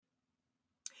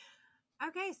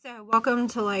Okay, so welcome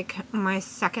to my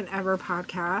second ever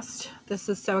podcast. This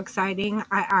is so exciting.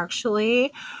 I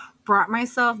actually brought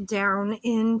myself down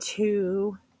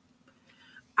into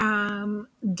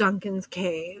Duncan's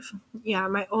cave. Yeah,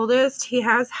 my oldest, he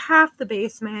has half the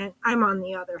basement. I'm on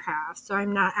the other half, so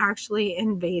I'm not actually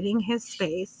invading his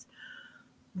space,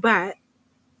 but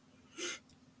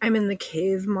I'm in the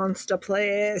cave monster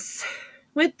place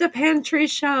with the pantry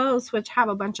shelves, which have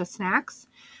a bunch of snacks.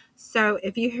 So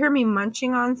if you hear me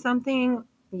munching on something,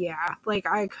 yeah,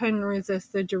 I couldn't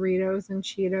resist the Doritos and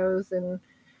Cheetos and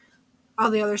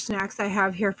all the other snacks I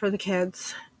have here for the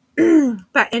kids.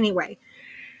 But anyway,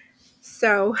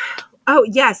 so, oh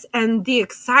yes, and the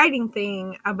exciting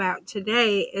thing about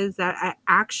today is that I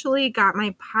actually got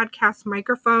my podcast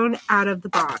microphone out of the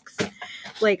box.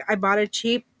 I bought a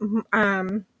cheap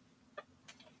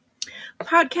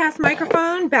podcast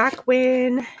microphone back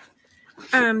when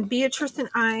Beatrice and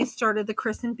I started the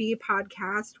Chris and B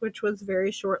podcast, which was very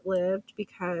short lived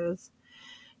because,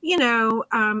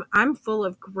 I'm full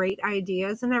of great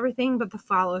ideas and everything, but the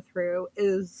follow through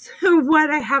is what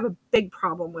I have a big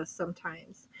problem with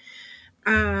sometimes.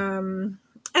 And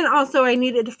also, I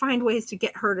needed to find ways to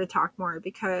get her to talk more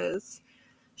because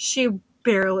she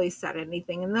barely said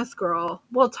anything. And this girl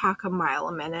will talk a mile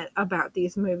a minute about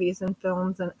these movies and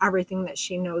films and everything that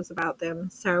she knows about them.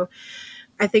 So,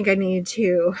 I think I need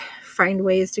to find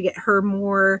ways to get her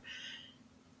more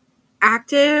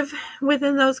active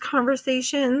within those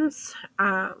conversations.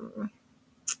 But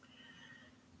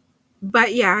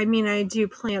yeah, I do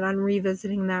plan on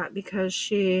revisiting that because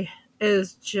she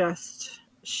is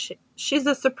she's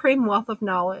a supreme wealth of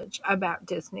knowledge about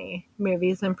Disney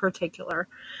movies in particular,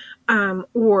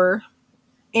 or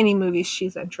any movies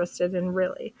she's interested in,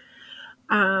 really.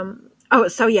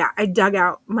 So yeah, I dug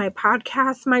out my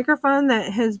podcast microphone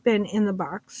that has been in the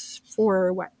box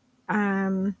for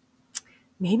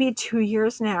maybe 2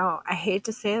 years now. I hate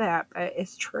to say that, but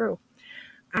it's true.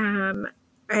 Um,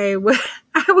 I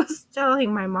was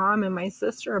telling my mom and my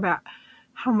sister about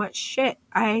how much shit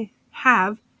I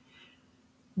have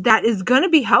that is going to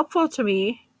be helpful to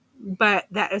me, but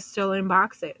that is still in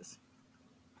boxes,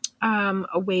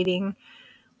 awaiting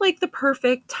the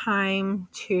perfect time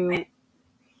to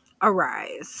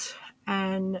arise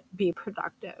and be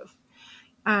productive.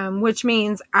 Which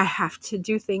means I have to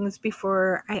do things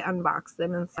before I unbox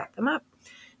them and set them up.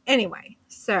 Anyway,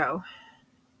 so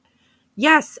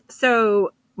yes,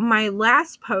 so my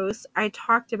last post, I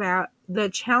talked about the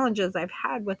challenges I've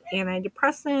had with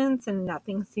antidepressants and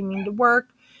nothing seeming to work.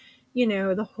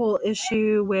 The whole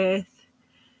issue with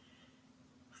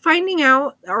finding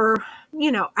out,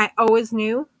 I always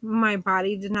knew my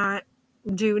body did not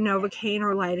do Novocaine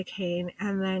or lidocaine,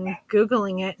 and then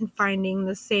Googling it and finding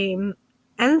the same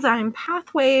enzyme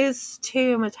pathways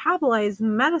to metabolize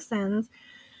medicines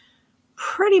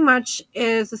pretty much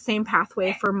is the same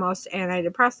pathway for most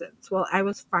antidepressants. Well, I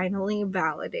was finally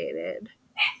validated.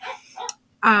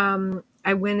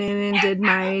 I went in and did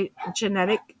my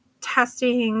genetic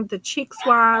testing, the cheek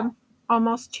swab,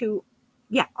 almost 2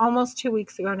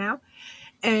 weeks ago now.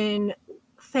 And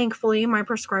thankfully, my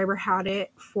prescriber had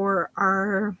it for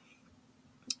our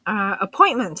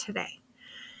appointment today.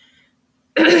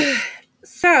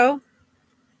 So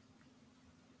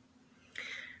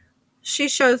she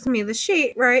shows me the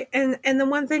sheet, right? And the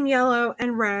ones in yellow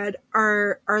and red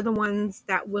are the ones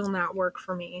that will not work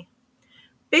for me.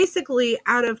 Basically,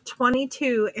 out of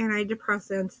 22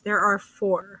 antidepressants, there are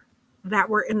 4 that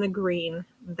were in the green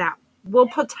that will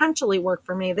potentially work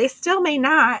for me. They still may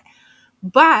not,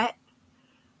 but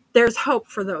there's hope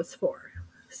for those 4.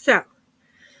 So,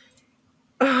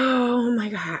 oh my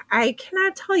God, I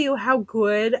cannot tell you how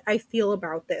good I feel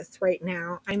about this right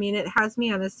now. It has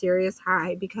me on a serious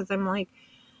high because I'm like,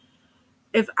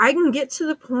 if I can get to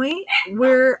the point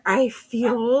where I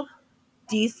feel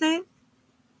decent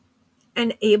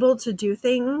and able to do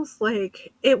things,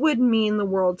 it would mean the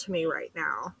world to me right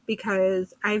now,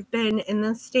 because I've been in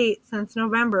this state since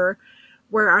November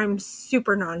where I'm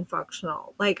super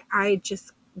non-functional.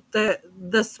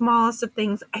 The smallest of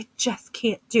things I just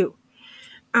can't do.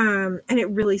 And it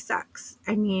really sucks.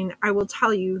 I will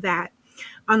tell you that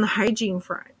on the hygiene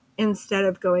front, instead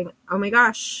of going, oh my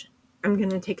gosh, I'm going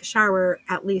to take a shower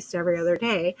at least every other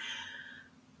day,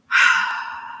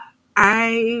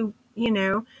 I,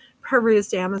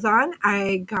 perused Amazon.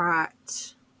 I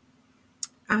got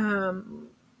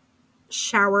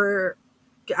shower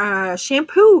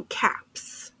shampoo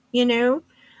caps,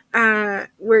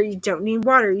 where you don't need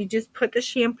water. You just put the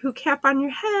shampoo cap on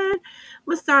your head,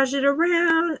 massage it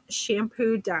around,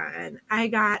 shampoo done. I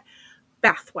got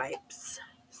bath wipes.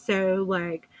 So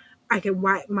I can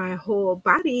wipe my whole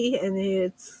body and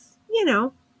it's,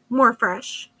 more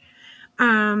fresh.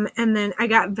 And then I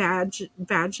got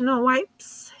vaginal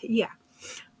wipes. Yeah.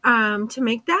 To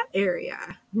make that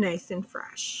area nice and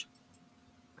fresh.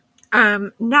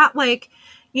 Not like,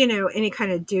 any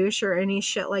kind of douche or any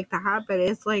shit like that, but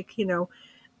it's like,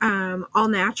 all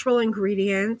natural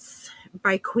ingredients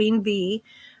by Queen V,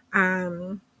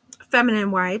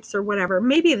 feminine wipes or whatever.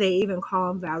 Maybe they even call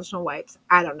them vaginal wipes.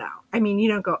 I don't know. I mean, you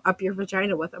don't go up your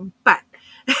vagina with them, but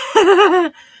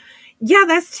yeah,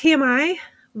 that's TMI.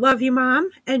 Love you, Mom,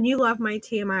 and you love my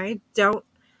TMI. Don't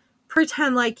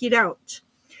pretend like you don't.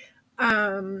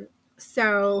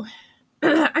 So,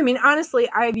 I mean, honestly,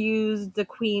 I've used the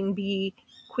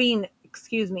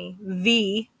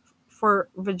V for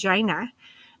vagina.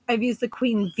 I've used the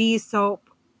Queen V soap,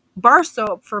 bar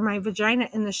soap for my vagina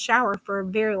in the shower for a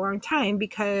very long time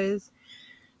because,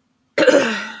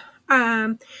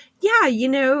 yeah,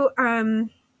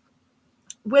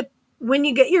 with when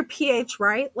you get your pH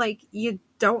right, like you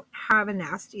don't have a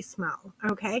nasty smell.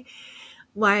 Okay.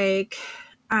 Like,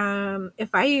 if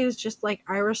I use just like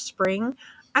Irish Spring,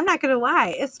 I'm not gonna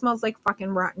lie, it smells like fucking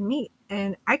rotten meat,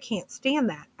 and I can't stand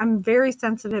that. I'm very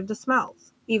sensitive to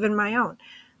smells, even my own.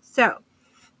 So,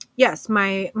 yes,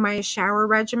 my shower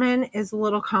regimen is a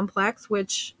little complex,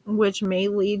 which may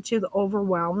lead to the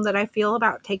overwhelm that I feel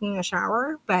about taking a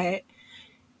shower. But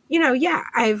yeah,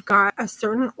 I've got a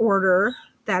certain order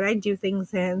that I do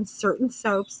things in, certain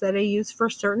soaps that I use for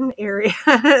certain areas.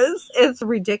 It's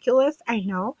ridiculous, I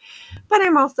know, but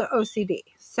I'm also OCD.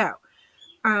 So,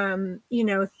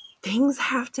 things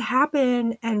have to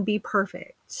happen and be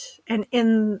perfect and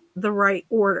in the right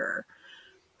order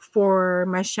for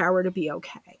my shower to be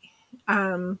okay.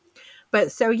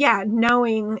 But so yeah,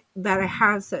 knowing that I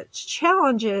have such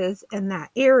challenges in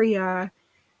that area,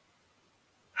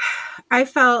 I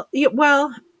felt,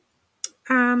 well,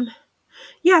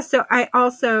 yeah, so I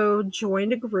also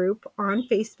joined a group on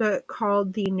Facebook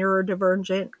called the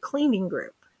Neurodivergent Cleaning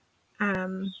Group.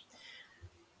 Um,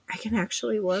 I can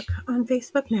actually look on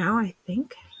Facebook now, I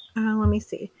think. Let me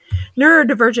see.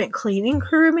 Neurodivergent Cleaning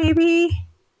Crew, maybe.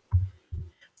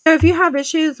 So if you have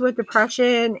issues with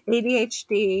depression,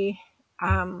 ADHD,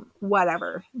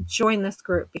 whatever, join this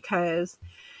group because,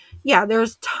 yeah,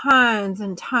 there's tons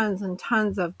and tons and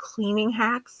tons of cleaning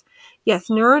hacks. Yes,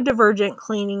 Neurodivergent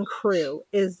Cleaning Crew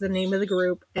is the name of the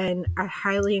group, and I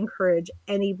highly encourage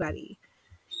anybody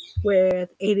with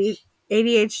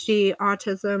ADHD,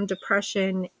 autism,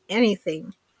 depression,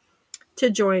 anything to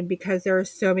join because there are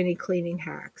so many cleaning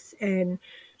hacks. And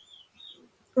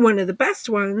one of the best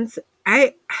ones,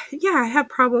 I have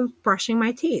problems brushing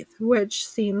my teeth, which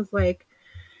seems like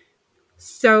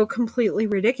so completely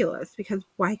ridiculous because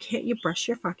why can't you brush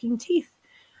your fucking teeth?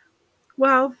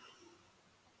 Well,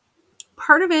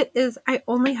 part of it is I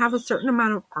only have a certain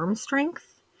amount of arm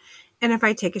strength. And if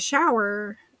I take a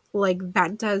shower, like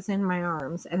that does in my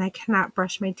arms, and I cannot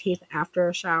brush my teeth after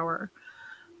a shower.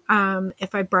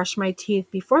 If I brush my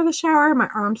teeth before the shower, my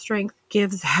arm strength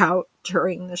gives out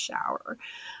during the shower.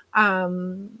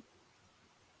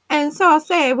 And so I'll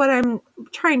say what I'm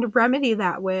trying to remedy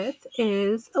that with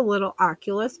is a little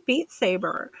Oculus Beat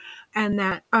Saber and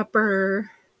that upper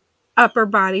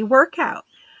body workout.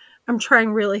 I'm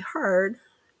trying really hard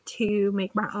to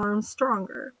make my arms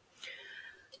stronger.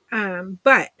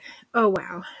 But oh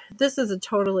wow, this is a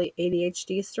totally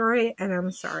ADHD story, and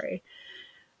I'm sorry.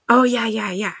 Oh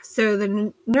yeah. So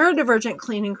the Neurodivergent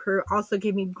Cleaning Crew also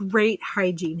gave me great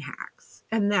hygiene hacks,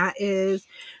 and that is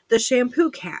the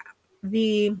shampoo cap,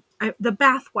 the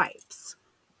bath wipes,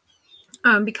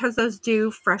 because those do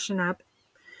freshen up,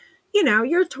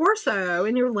 your torso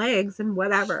and your legs and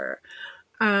whatever.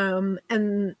 And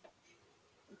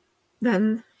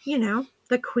then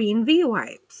the Queen V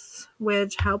wipes,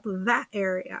 which help that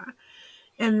area.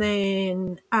 And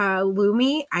then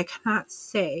Lumi, I cannot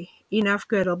say enough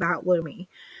good about Lumi.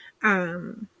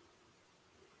 I'm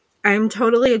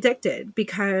totally addicted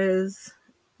because,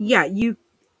 yeah,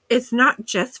 it's not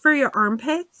just for your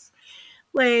armpits.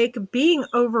 Like being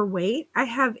overweight, I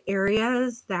have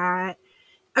areas that,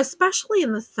 especially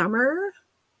in the summer,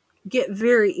 get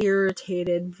very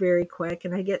irritated very quick.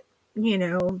 And I get,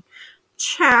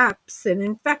 chaps and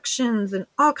infections and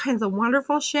all kinds of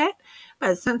wonderful shit.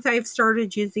 But since I've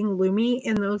started using Lumi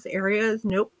in those areas,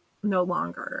 nope, no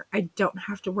longer. I don't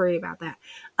have to worry about that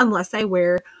unless I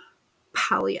wear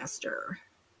polyester.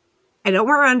 I don't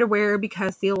wear underwear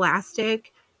because the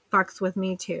elastic fucks with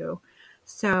me too.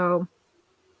 So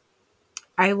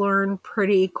I learned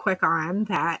pretty quick on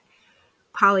that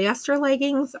polyester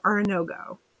leggings are a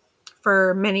no-go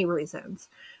for many reasons.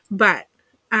 But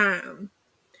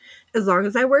as long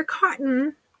as I wear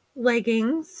cotton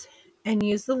leggings and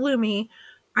use the Lumi,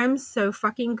 I'm so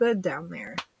fucking good down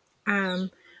there.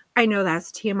 I know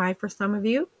that's TMI for some of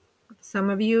you. Some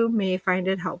of you may find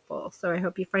it helpful, so I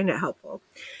hope you find it helpful.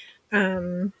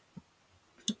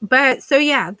 But so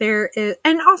yeah, there is,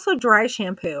 and also dry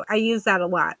shampoo. I use that a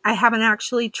lot. I haven't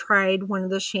actually tried one of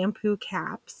the shampoo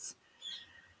caps.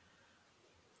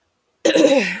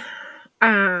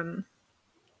 um,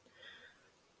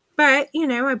 but you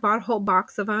know, I bought a whole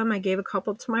box of them. I gave a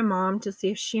couple to my mom to see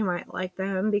if she might like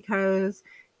them because,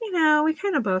 you know, we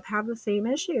kind of both have the same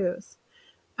issues.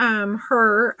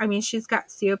 I mean, she's got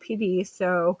COPD,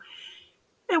 so,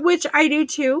 which I do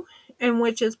too, and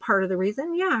which is part of the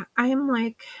reason. Yeah, I'm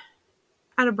like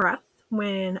out of breath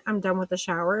when I'm done with the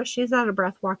shower. She's out of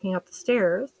breath walking up the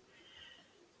stairs.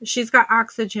 She's got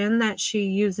oxygen that she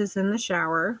uses in the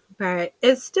shower, but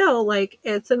it's still like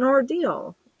it's an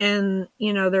ordeal. And,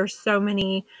 you know, there's so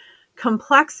many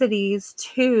complexities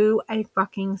to a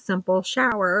fucking simple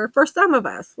shower for some of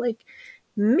us. Like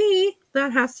me,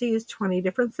 that has to use 20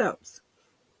 different soaps.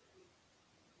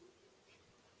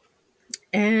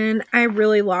 And I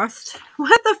really lost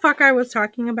what the fuck I was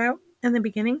talking about in the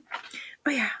beginning.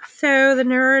 Oh, yeah. So the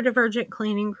neurodivergent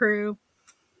cleaning crew.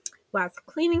 Lots of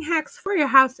cleaning hacks for your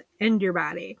house and your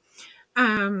body.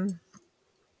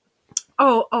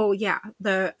 Oh yeah,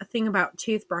 the thing about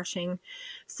toothbrushing.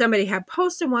 Somebody had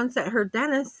posted once that her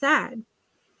dentist said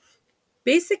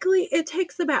basically it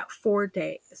takes about 4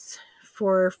 days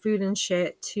for food and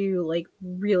shit to like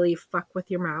really fuck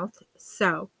with your mouth.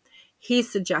 So he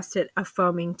suggested a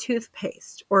foaming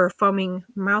toothpaste or a foaming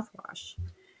mouthwash,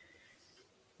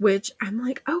 which I'm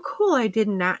like, oh cool, I did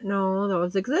not know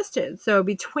those existed. So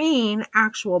between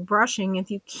actual brushing, if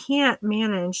you can't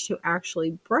manage to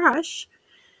actually brush,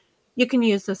 you can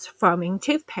use this foaming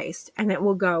toothpaste and it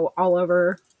will go all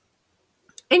over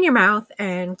in your mouth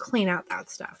and clean out that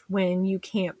stuff when you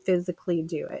can't physically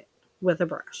do it with a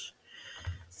brush.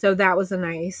 So that was a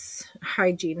nice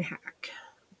hygiene hack.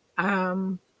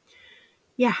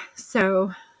 Yeah,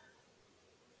 so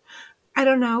I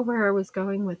don't know where I was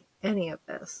going with any of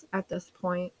this at this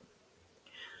point,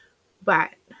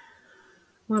 but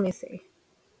let me see.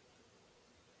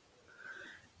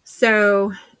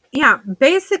 So, yeah,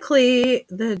 basically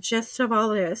the gist of all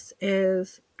this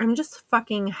is I'm just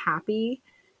fucking happy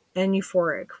and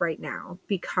euphoric right now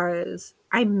because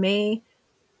I may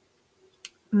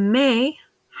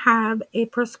have a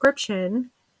prescription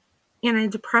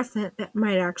antidepressant that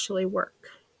might actually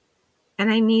work.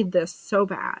 And I need this so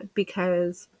bad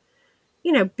because,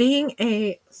 you know, being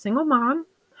a single mom,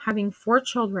 having 4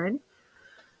 children,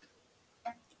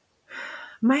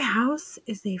 my house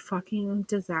is a fucking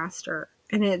disaster.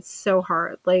 And it's so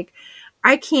hard. Like,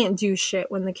 I can't do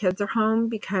shit when the kids are home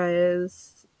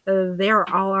because they're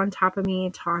all on top of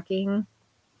me talking.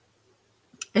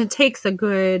 It takes a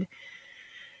good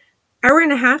hour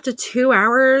and a half to 2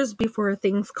 hours before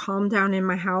things calm down in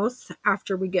my house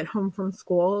after we get home from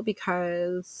school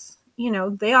because, you know,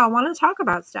 they all want to talk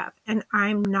about stuff and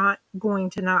I'm not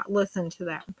going to not listen to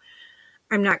them.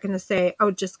 I'm not going to say, oh,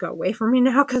 just go away from me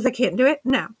now because I can't do it.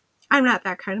 No, I'm not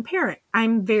that kind of parent.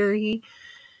 I'm very,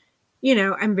 you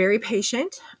know, I'm very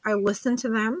patient. I listen to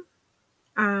them.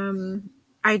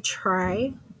 I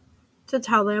try to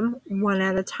tell them one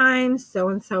at a time. So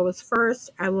and so is first.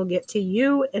 I will get to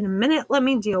you in a minute. Let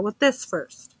me deal with this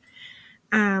first.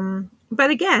 But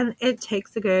again, it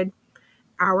takes a good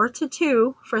hour to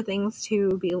 2 for things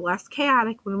to be less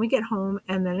chaotic when we get home.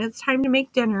 And then it's time to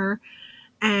make dinner.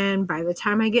 And by the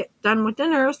time I get done with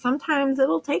dinner, sometimes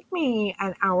it'll take me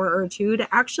an hour or 2 to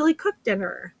actually cook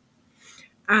dinner.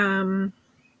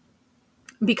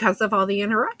 Because of all the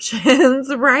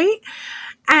interruptions, right?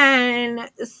 And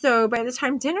so by the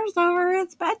time dinner's over,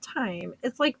 it's bedtime.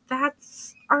 It's like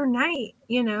that's our night,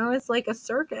 you know? It's like a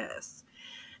circus.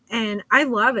 And I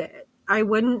love it. I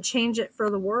wouldn't change it for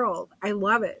the world. I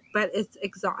love it, but it's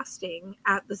exhausting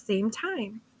at the same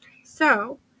time.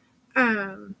 So,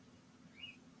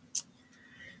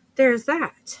 there's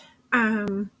that.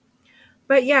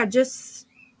 But yeah, just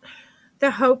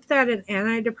the hope that an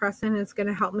antidepressant is going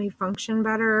to help me function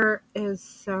better is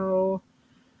so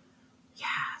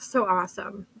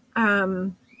awesome.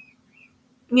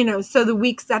 You know, so the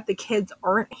weeks that the kids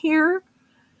aren't here,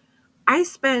 I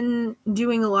spend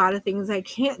doing a lot of things I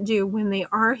can't do when they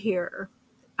are here.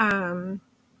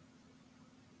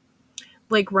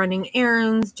 Like running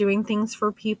errands, doing things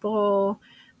for people.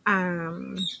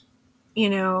 You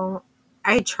know,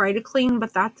 I try to clean,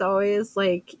 but that's always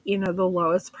like, you know, the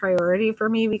lowest priority for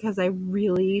me because I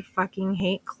really fucking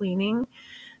hate cleaning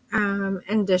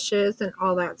and dishes and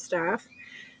all that stuff.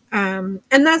 And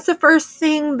that's the first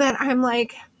thing that I'm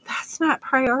like, that's not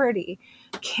priority.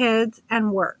 Kids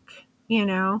and work, you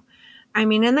know? I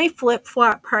mean, and they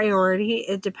flip-flop priority.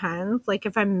 It depends. Like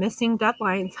if I'm missing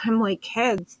deadlines, I'm like,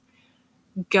 kids,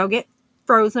 go get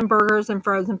frozen burgers and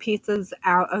frozen pizzas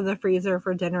out of the freezer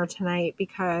for dinner tonight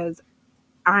because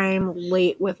I'm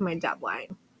late with my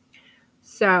deadline.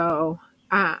 So,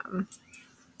 um,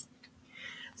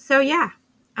 yeah.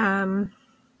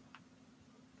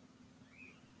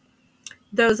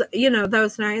 Those,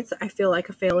 those nights I feel like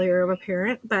a failure of a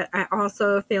parent, but I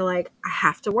also feel like I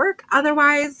have to work.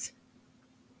 Otherwise,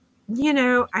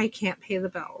 I can't pay the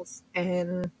bills.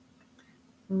 And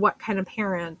what kind of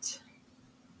parent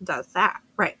does that?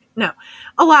 Right. No,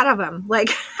 a lot of them like,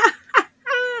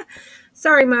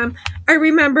 sorry, Mom. I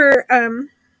remember,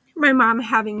 my mom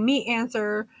having me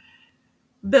answer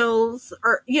bills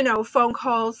or phone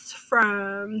calls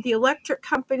from the electric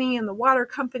company and the water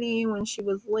company when she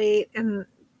was late, and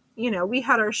we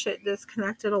had our shit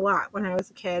disconnected a lot when I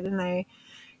was a kid, and I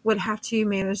would have to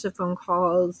manage the phone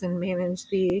calls and manage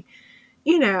the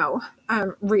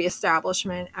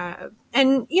reestablishment of,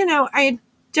 and I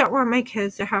don't want my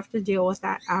kids to have to deal with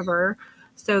that ever.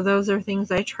 So those are things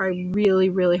I try really,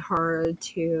 really hard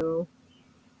to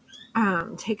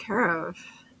take care of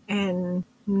and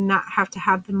not have to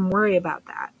have them worry about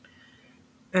that.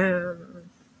 And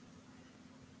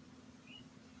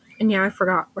yeah, I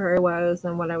forgot where I was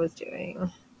and what I was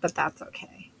doing, but that's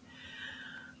okay.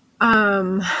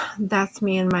 That's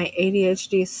me and my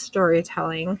ADHD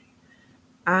storytelling.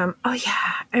 Oh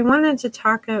yeah, I wanted to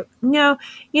talk I'm going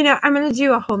to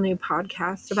do a whole new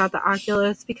podcast about the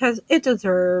Oculus because it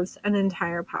deserves an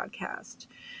entire podcast.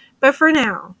 But for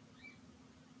now,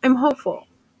 I'm hopeful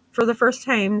for the first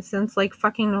time since like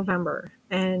fucking November,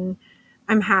 and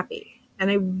I'm happy. And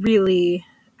I'm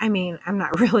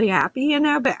not really happy,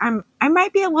 but I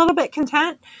might be a little bit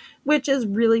content, which is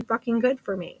really fucking good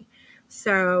for me.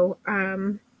 So,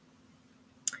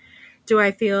 do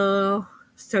I feel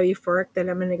so euphoric that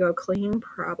I'm going to go clean?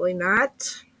 Probably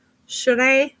not. Should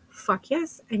I? Fuck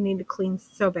yes. I need to clean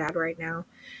so bad right now.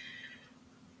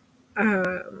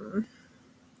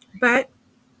 But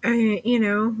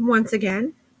once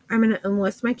again, I'm going to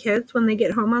enlist my kids when they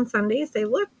get home on Sunday. Say,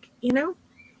 look,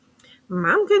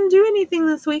 Mom couldn't do anything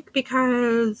this week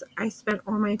because I spent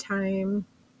all my time,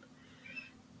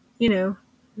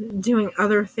 doing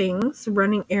other things,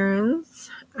 running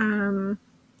errands,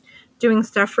 doing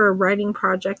stuff for a writing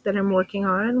project that I'm working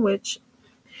on, which,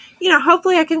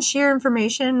 hopefully I can share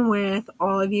information with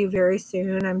all of you very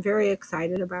soon. I'm very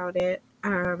excited about it.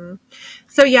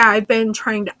 So yeah, I've been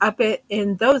trying to up it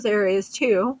in those areas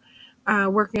too.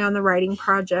 Working on the writing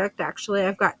project. Actually,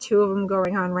 I've got 2 of them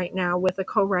going on right now with a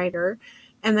co-writer.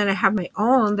 And then I have my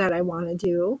own that I want to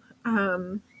do,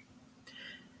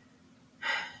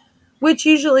 which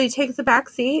usually takes a back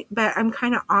seat, but I'm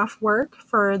kind of off work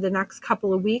for the next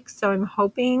couple of weeks. So I'm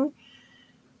hoping,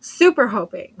 super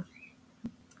hoping,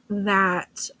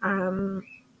 that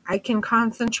I can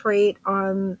concentrate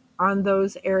on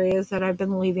those areas that I've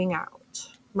been leaving out.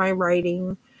 My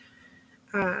writing,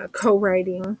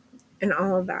 co-writing, and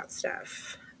all of that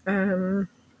stuff. And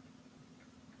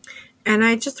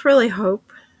I just really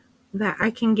hope that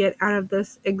I can get out of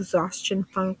this exhaustion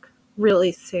funk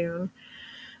really soon.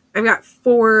 I've got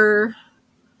 4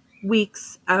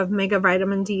 weeks of mega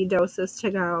vitamin D doses to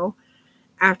go.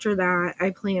 After that, I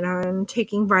plan on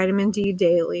taking vitamin D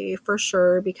daily for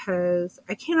sure because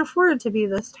I can't afford to be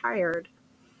this tired.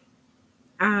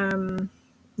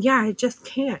 Yeah, I just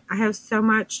can't. I have so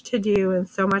much to do and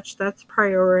so much that's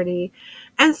priority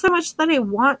and so much that I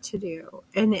want to do.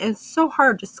 And it's so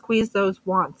hard to squeeze those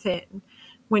wants in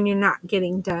when you're not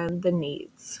getting done the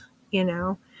needs,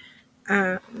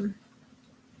 But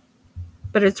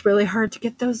it's really hard to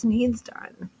get those needs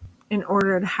done in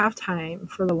order to have time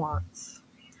for the wants.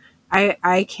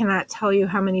 I cannot tell you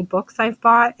how many books I've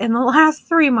bought in the last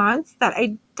 3 months that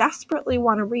I desperately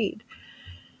want to read.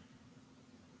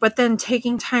 But then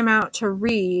taking time out to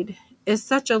read is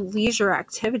such a leisure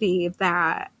activity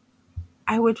that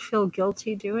I would feel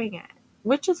guilty doing it,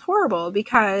 which is horrible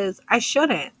because I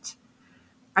shouldn't.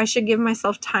 I should give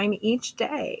myself time each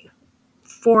day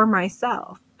for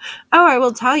myself. Oh, I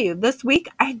will tell you, this week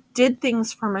I did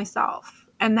things for myself,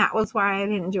 and that was why I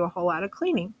didn't do a whole lot of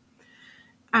cleaning.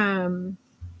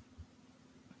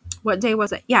 What day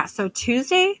was it? Yeah, so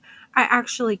Tuesday, I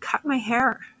actually cut my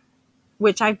hair,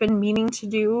 which I've been meaning to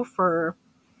do for,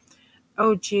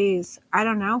 oh geez, I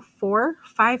don't know, 4,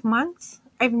 5 months.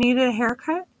 I've needed a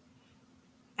haircut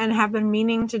and have been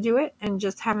meaning to do it and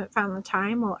just haven't found the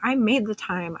time. Well, I made the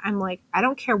time. I'm like, I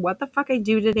don't care what the fuck I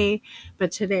do today,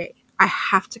 but today I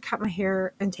have to cut my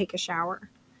hair and take a shower.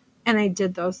 And I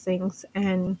did those things,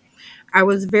 and I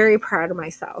was very proud of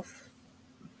myself.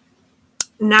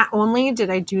 Not only did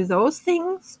I do those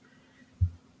things,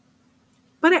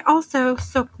 but I also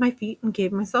soaked my feet and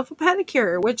gave myself a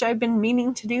pedicure, which I've been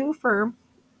meaning to do for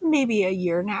maybe a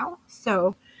year now.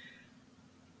 So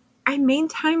I made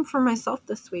time for myself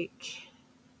this week.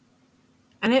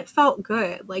 And it felt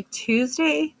good. Like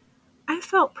Tuesday, I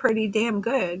felt pretty damn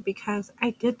good because I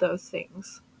did those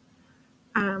things.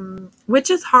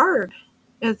 Which is hard.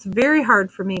 It's very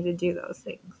hard for me to do those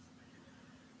things.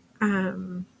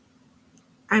 I'm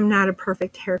not a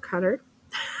perfect hair cutter.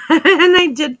 And I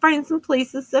did find some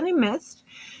places that I missed.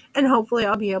 And hopefully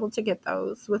I'll be able to get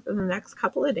those within the next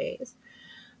couple of days.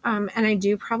 And I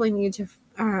do probably need to,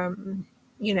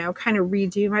 kind of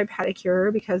redo my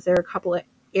pedicure because there are a couple of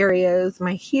areas,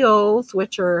 my heels,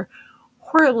 which are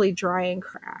horribly dry and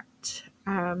cracked.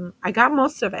 I got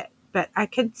most of it, but I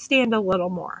could stand a little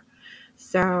more.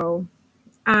 So,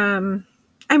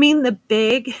 the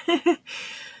big,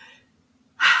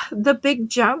 the big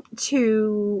jump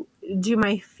to do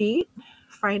my feet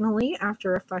finally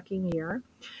after a fucking year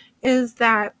is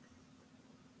that,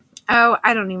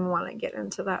 I don't even want to get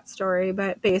into that story,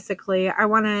 but basically I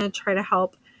want to try to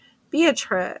help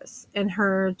Beatrice in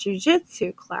her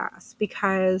jiu-jitsu class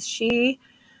because she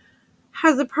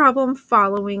has a problem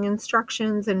following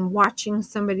instructions and watching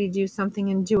somebody do something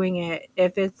and doing it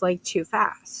if it's like too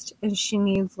fast. And she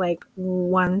needs like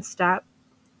one step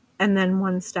and then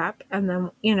one step. And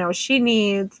then, she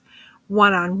needs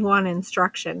one-on-one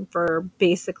instruction for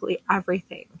basically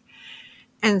everything.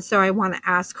 And so I want to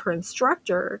ask her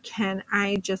instructor, can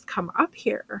I just come up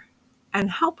here and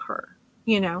help her?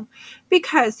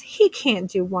 Because he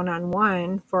can't do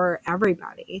one-on-one for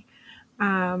everybody.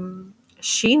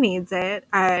 She needs it.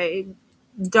 I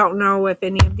don't know if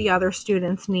any of the other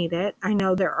students need it. I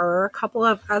know there are a couple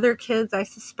of other kids I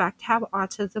suspect have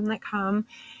autism that come.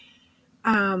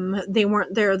 They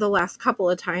weren't there the last couple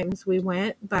of times we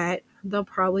went, but they'll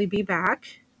probably be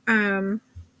back.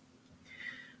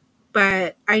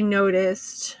 But I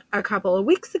noticed a couple of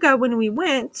weeks ago when we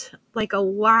went, like a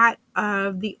lot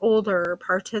of the older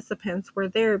participants were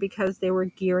there because they were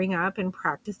gearing up and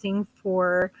practicing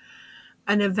for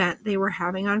an event they were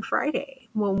having on Friday.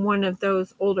 Well, one of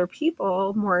those older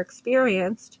people, more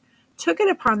experienced, took it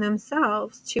upon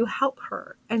themselves to help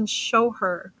her and show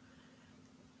her.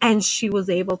 And she was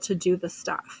able to do the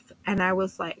stuff. And I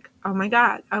was like, oh my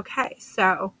God, okay.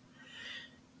 So,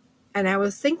 and I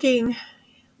was thinking,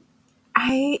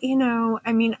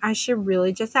 I should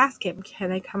really just ask him,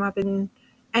 can I come up and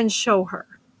show her,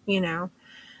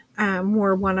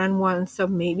 more one-on-one so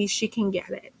maybe she can get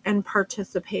it and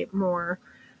participate more.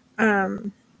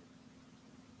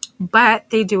 But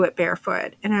they do it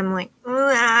barefoot. And I'm like,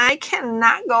 I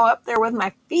cannot go up there with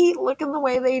my feet looking the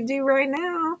way they do right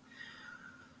now.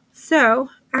 So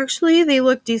actually they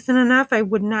look decent enough. I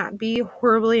would not be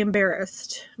horribly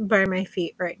embarrassed by my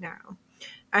feet right now.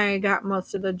 I got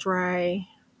most of the dry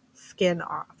skin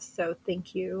off. So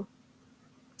thank you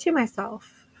to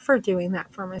myself for doing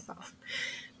that for myself.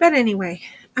 But anyway,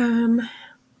 I'm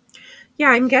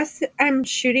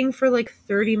shooting for like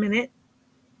 30-minute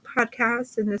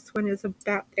podcasts, and this one is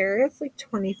about there. It's like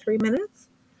 23 minutes,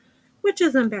 which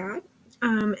isn't bad.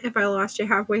 If I lost you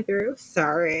halfway through,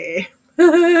 sorry.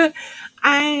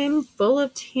 I'm full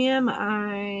of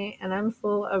TMI and I'm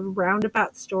full of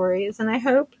roundabout stories, and I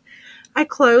hope I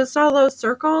closed all those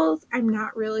circles. I'm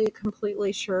not really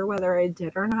completely sure whether I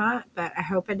did or not, but I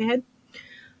hope I did.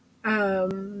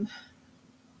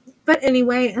 But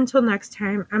anyway, until next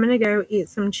time, I'm going to go eat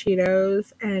some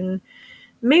Cheetos and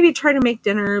maybe try to make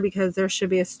dinner because there should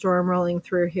be a storm rolling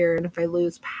through here. And if I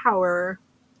lose power,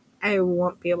 I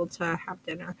won't be able to have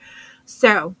dinner.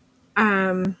 So,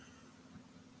 in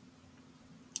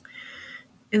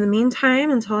the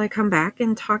meantime, until I come back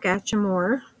and talk at you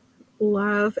more,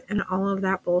 love and all of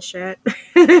that bullshit.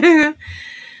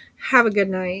 Have a good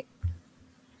night.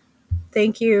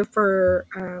 Thank you for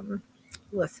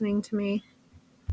listening to me.